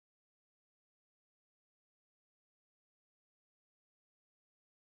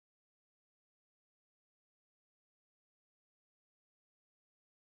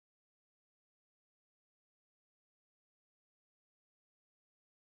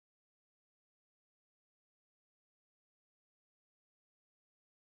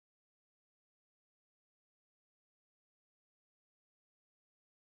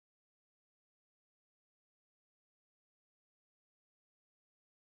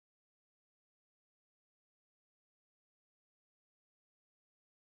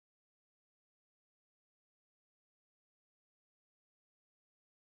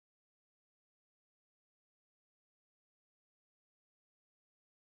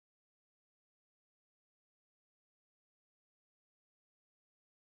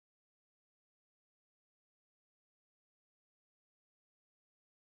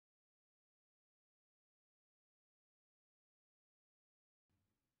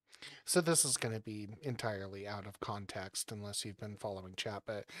So this is going to be entirely out of context unless you've been following chat,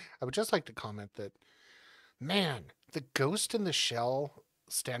 but I would just like to comment that, man, the Ghost in the Shell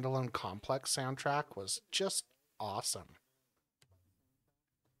standalone complex soundtrack was just awesome.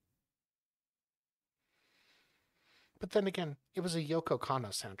 But then again, it was a Yoko Kanno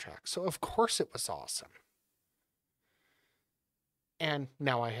soundtrack, so of course it was awesome. And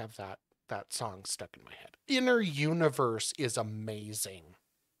now I have that song stuck in my head. Inner Universe is amazing.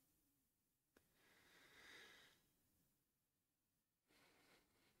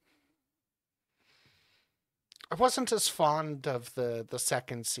 I wasn't as fond of the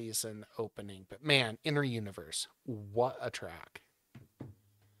second season opening, but man, Inner Universe, what a track.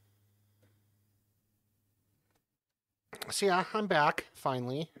 So yeah, I'm back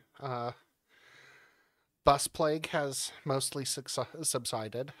finally. Bus plague has mostly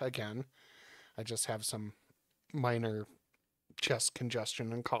subsided again. I just have some minor chest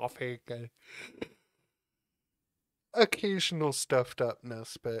congestion and coughing and occasional stuffed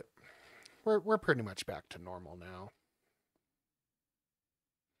upness, but we're pretty much back to normal now.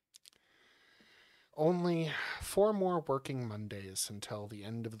 Only 4 more working Mondays until the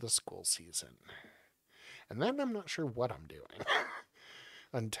end of the school season. And then I'm not sure what I'm doing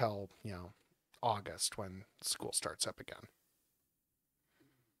until, August when school starts up again.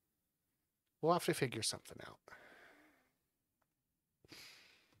 We'll have to figure something out.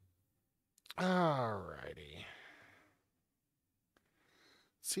 Alrighty.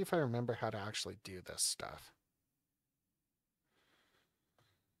 See if I remember how to actually do this stuff.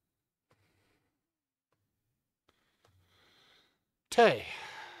 Tay,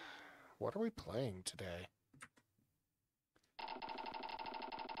 what are we playing today?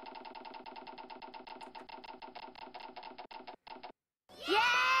 Yay!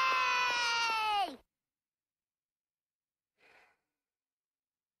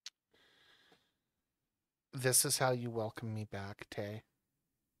 This is how you welcome me back, Tay?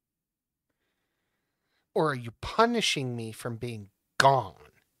 Or are you punishing me from being gone?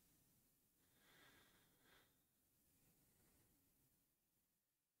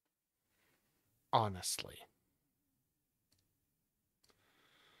 Honestly.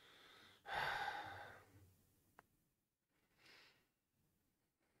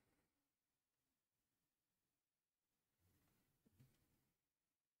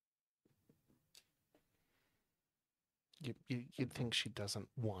 You'd think she doesn't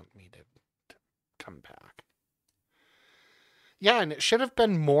want me to come back. Yeah, and it should have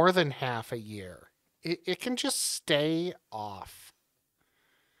been more than half a year. It can just stay off.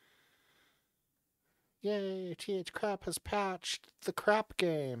 Yay, TH Crap has patched the crap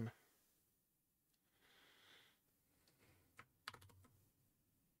game.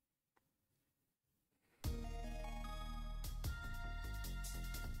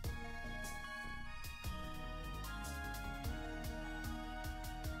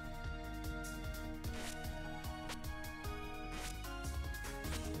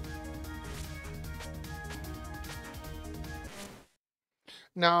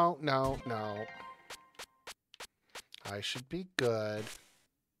 No. I should be good.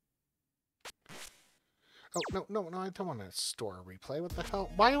 Oh, no, I don't want to store a replay. What the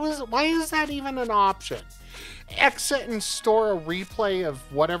hell? Why is that even an option? Exit and store a replay of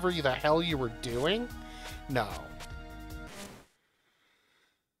whatever the hell you were doing? No.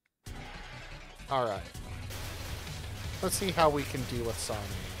 Alright. Let's see how we can deal with Sonic.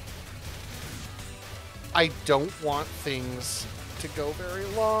 I don't want things to go very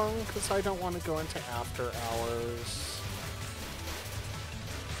long, because I don't want to go into after hours.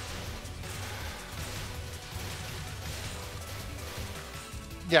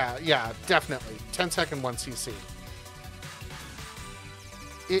 Yeah, definitely. 10-second 1cc.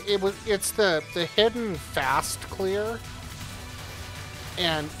 It's the hidden fast clear,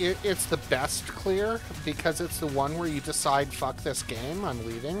 and it's the best clear because it's the one where you decide, fuck this game, I'm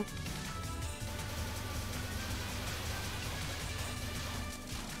leaving.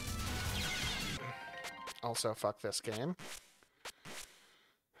 Also, fuck this game.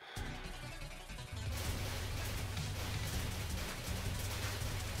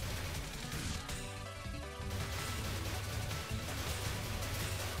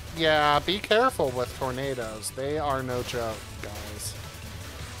 Yeah, be careful with tornadoes. They are no joke, guys.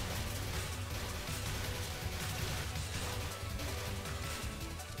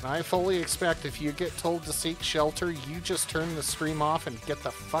 I fully expect if you get told to seek shelter, you just turn the stream off and get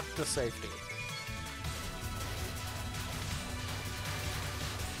the fuck to safety.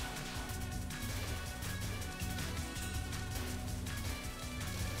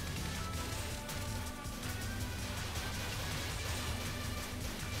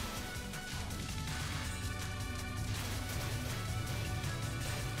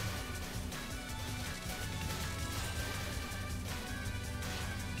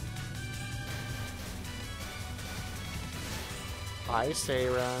 Hi,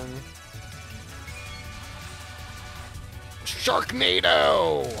 Saren.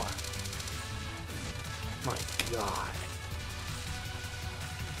 Sharknado! My God.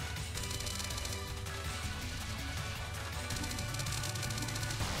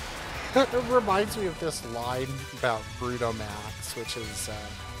 It reminds me of this line about Bruto Max, which is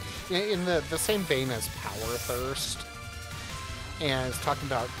in the same vein as Power Thirst. And it's talking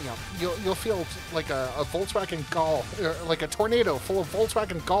about, you'll feel like a Volkswagen Golf, like a tornado full of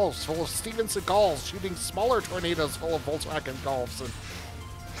Volkswagen Golfs, full of Steven Seagals shooting smaller tornadoes full of Volkswagen Golfs. And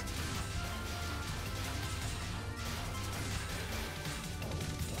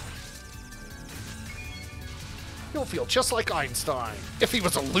you'll feel just like Einstein if he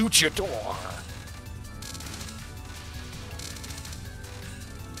was a luchador.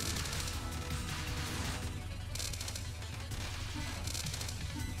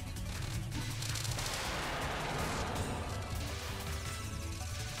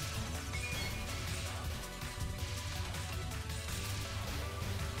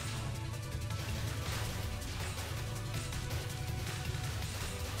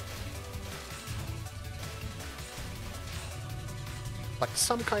 Like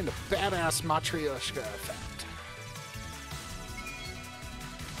some kind of badass Matryoshka effect.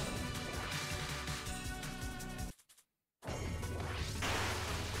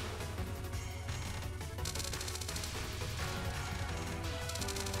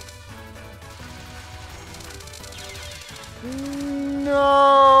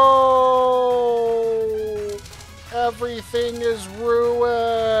 No! Everything is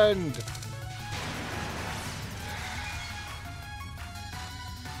ruined!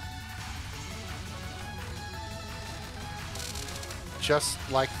 Just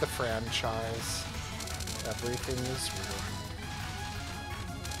like the franchise, everything is ruined.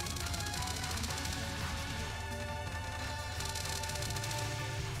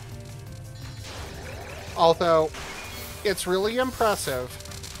 Although, it's really impressive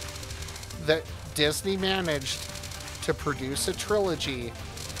that Disney managed to produce a trilogy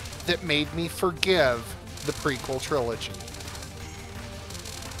that made me forgive the prequel trilogy.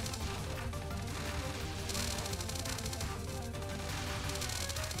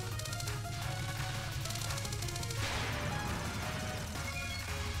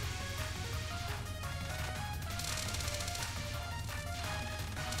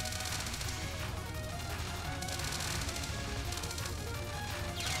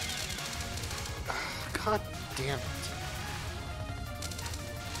 God damn it.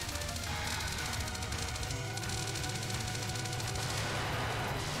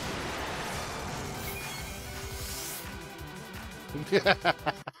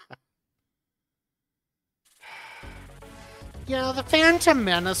 Yeah, the Phantom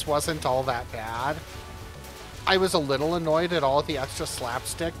Menace wasn't all that bad. I was a little annoyed at all the extra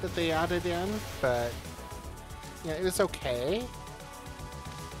slapstick that they added in, but yeah, it was okay.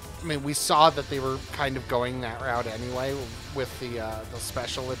 I mean, we saw that they were kind of going that route anyway with the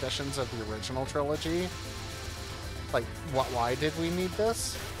special editions of the original trilogy. Like, why did we need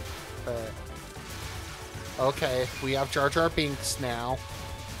this? But okay, we have Jar Jar Binks now.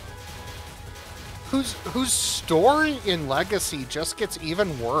 Whose story in Legacy just gets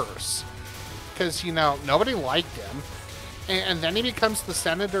even worse. Because, nobody liked him. And then he becomes the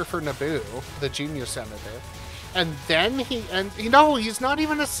senator for Naboo, the junior senator. And then he's not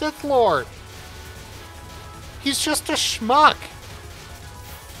even a Sith Lord. He's just a schmuck.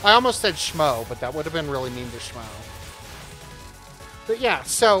 I almost said schmo, but that would have been really mean to schmo. But yeah,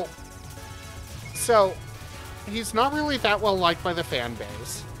 so he's not really that well liked by the fan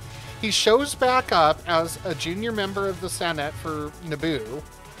base. He shows back up as a junior member of the Senate for Naboo.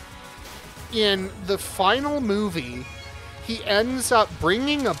 In the final movie, he ends up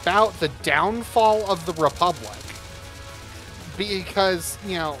bringing about the downfall of the Republic. Because,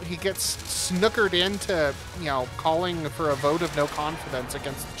 he gets snookered into, calling for a vote of no confidence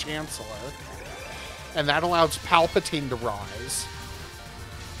against the Chancellor. And that allows Palpatine to rise.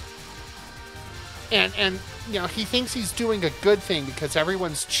 And he thinks he's doing a good thing because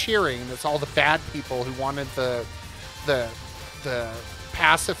everyone's cheering. It's all the bad people who wanted the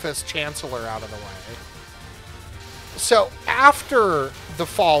pacifist Chancellor out of the way. So after the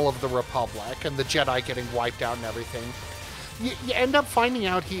fall of the Republic and the Jedi getting wiped out and everything, you end up finding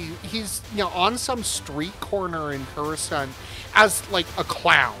out he's on some street corner in Coruscant as like a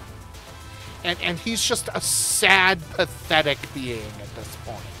clown. And he's just a sad, pathetic being at this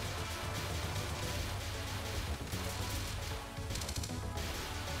point.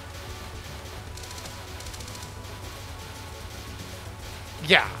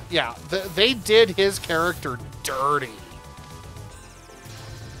 Yeah. They did his character dirty.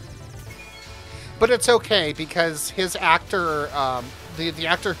 But it's okay because his actor, the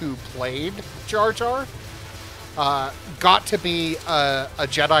actor who played Jar Jar, got to be a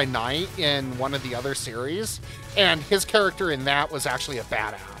Jedi Knight in one of the other series, and his character in that was actually a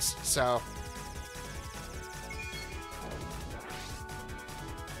badass. So.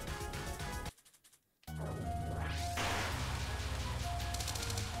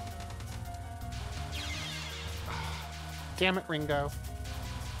 Damn it, Ringo.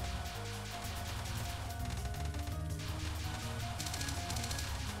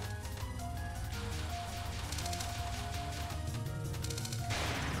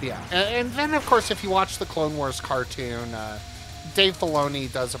 Yeah, and then, of course, if you watch the Clone Wars cartoon, Dave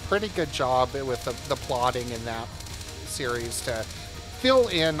Filoni does a pretty good job with the plotting in that series to fill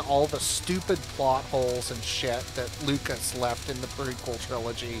in all the stupid plot holes and shit that Lucas left in the prequel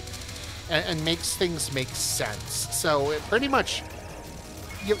trilogy and makes things make sense. So it pretty much,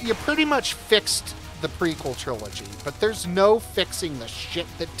 you pretty much fixed the prequel trilogy, but there's no fixing the shit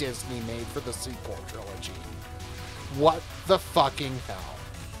that Disney made for the sequel trilogy. What the fucking hell?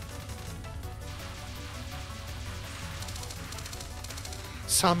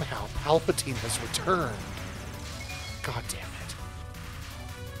 Somehow, Palpatine has returned. God damn it.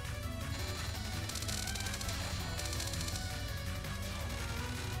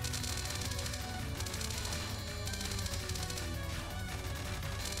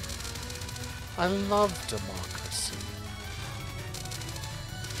 I love democracy.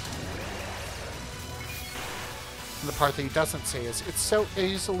 And the part that he doesn't say is, it's so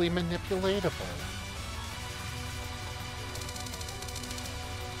easily manipulatable.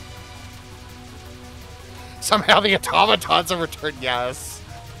 Somehow the automatons have returned. Yes.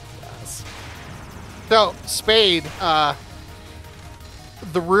 Yes. So, Spade,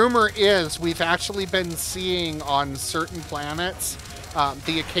 the rumor is we've actually been seeing on certain planets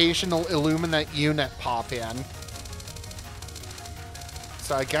the occasional Illuminate unit pop in.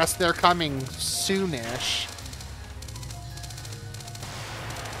 So I guess they're coming soonish.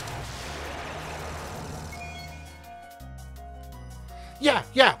 Yeah,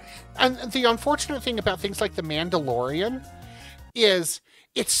 yeah. And the unfortunate thing about things like The Mandalorian is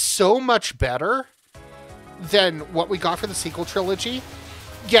it's so much better than what we got for the sequel trilogy,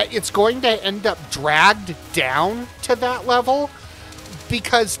 yet it's going to end up dragged down to that level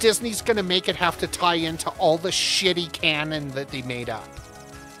because Disney's going to make it have to tie into all the shitty canon that they made up.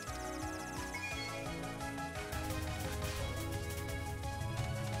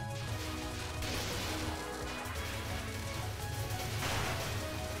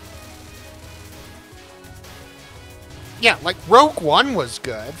 Yeah, like Rogue One was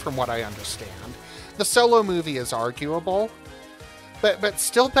good, from what I understand. The Solo movie is arguable, but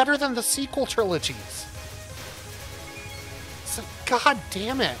still better than the sequel trilogies. So, god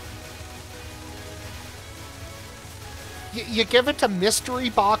damn it. You give it to Mystery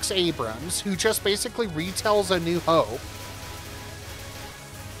Box Abrams, who just basically retells A New Hope.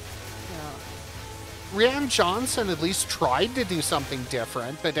 Rian Johnson at least tried to do something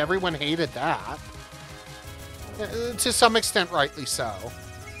different, but everyone hated that. To some extent, rightly so.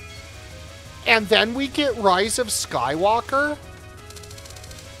 And then we get Rise of Skywalker,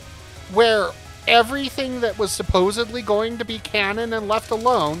 where everything that was supposedly going to be canon and left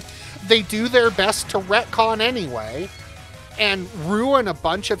alone, they do their best to retcon anyway, and ruin a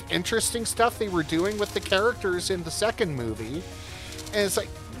bunch of interesting stuff they were doing with the characters in the second movie. And it's like,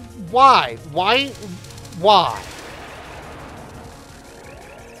 why? Why?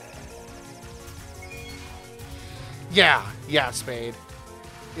 Yeah, Spade.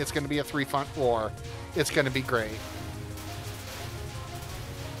 It's going to be a three-front war. It's going to be great.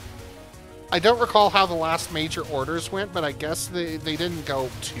 I don't recall how the last major orders went, but I guess they didn't go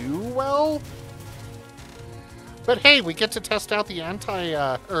too well. But hey, we get to test out the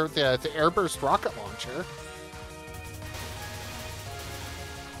the airburst rocket launcher.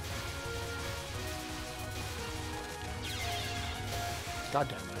 God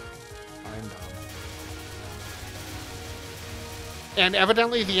damn it. I'm dumb. And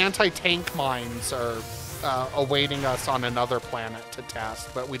evidently the anti-tank mines are awaiting us on another planet to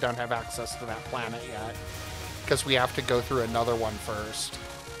test, but we don't have access to that planet yet, because we have to go through another one first.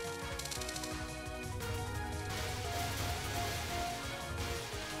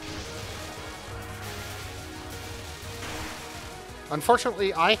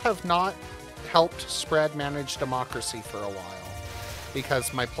 Unfortunately, I have not helped spread Manage Democracy for a while,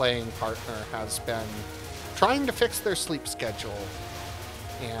 because my playing partner has been trying to fix their sleep schedule,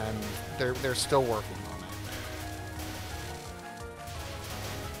 and they're still working on it.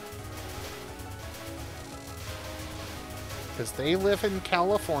 Because they live in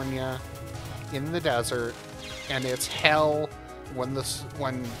California, in the desert, and it's hell when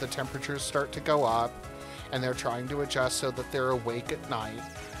the temperatures start to go up, and they're trying to adjust so that they're awake at night.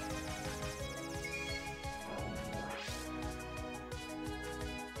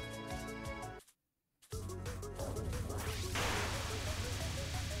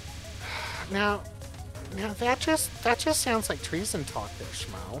 Now that just sounds like treason talk there,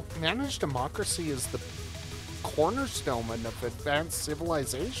 Schmo. Managed democracy is the cornerstone of advanced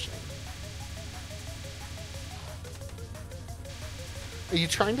civilization. Are you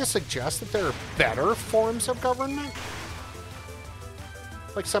trying to suggest that there are better forms of government?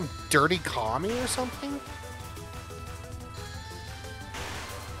 Like some dirty commie or something?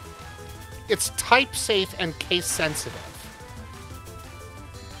 It's type safe and case sensitive.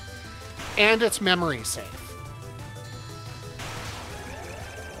 And it's memory safe.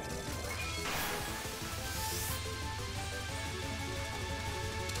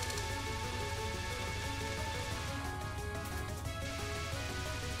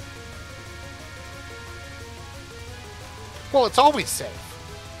 Well, it's always safe.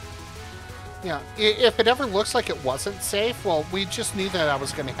 Yeah, if it ever looks like it wasn't safe, well, we just knew that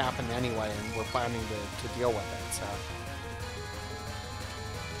was going to happen anyway, and we're planning to deal with it, so.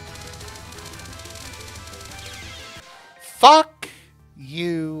 Fuck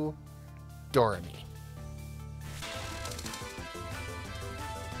you, Dormy.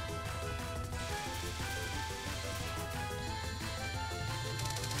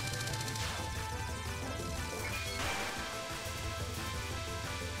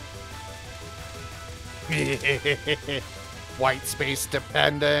 White space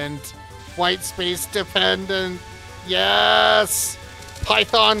dependent. White space dependent. Yes!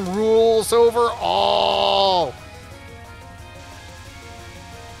 Python rules over all!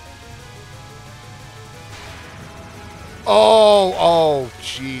 Oh,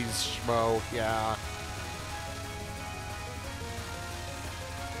 jeez, Schmo, yeah.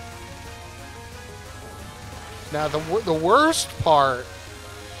 Now, the worst part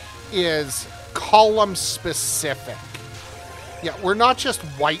is column specific. Yeah, we're not just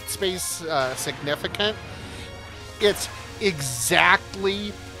white space significant. It's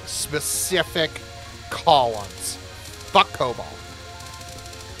exactly specific columns. Fuck Cobalt.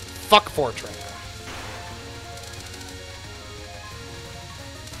 Fuck Fortran.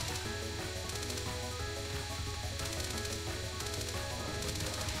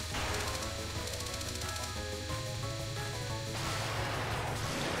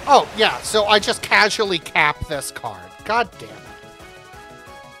 Oh, yeah, so I just casually cap this card. God damn it.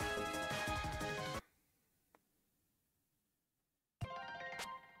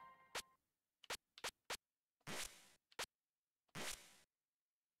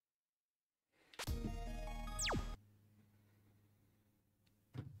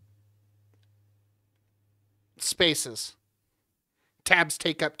 Spaces. Tabs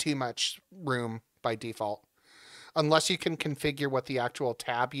take up too much room by default. Unless you can configure what the actual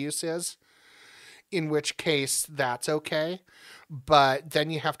tab use is, in which case that's okay. But then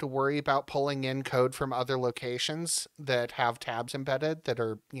you have to worry about pulling in code from other locations that have tabs embedded that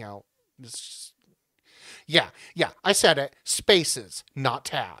are, just... yeah, I said it. Spaces, not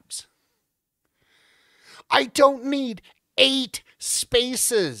tabs. I don't need 8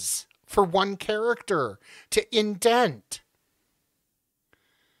 spaces for one character to indent.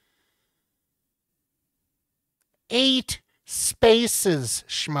 8 spaces,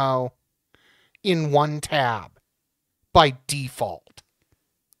 Schmo, in one tab by default.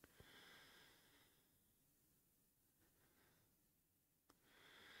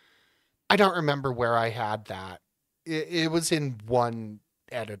 I don't remember where I had that. It was in one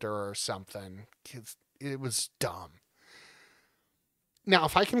editor or something. It was dumb. Now,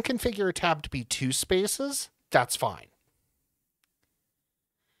 if I can configure a tab to be 2 spaces, that's fine.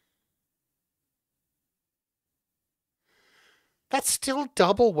 That's still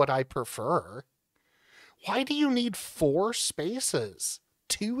double what I prefer. Why do you need 4 spaces?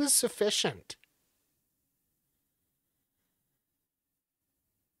 2 is sufficient.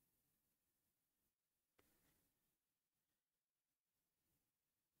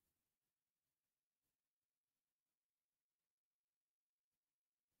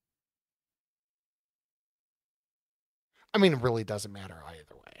 I mean, it really doesn't matter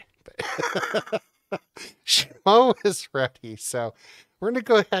either way. But Schmo is ready, so we're going to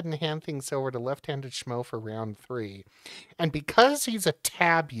go ahead and hand things over to left-handed Schmo for round 3. And because he's a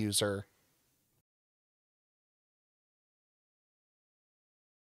tab user,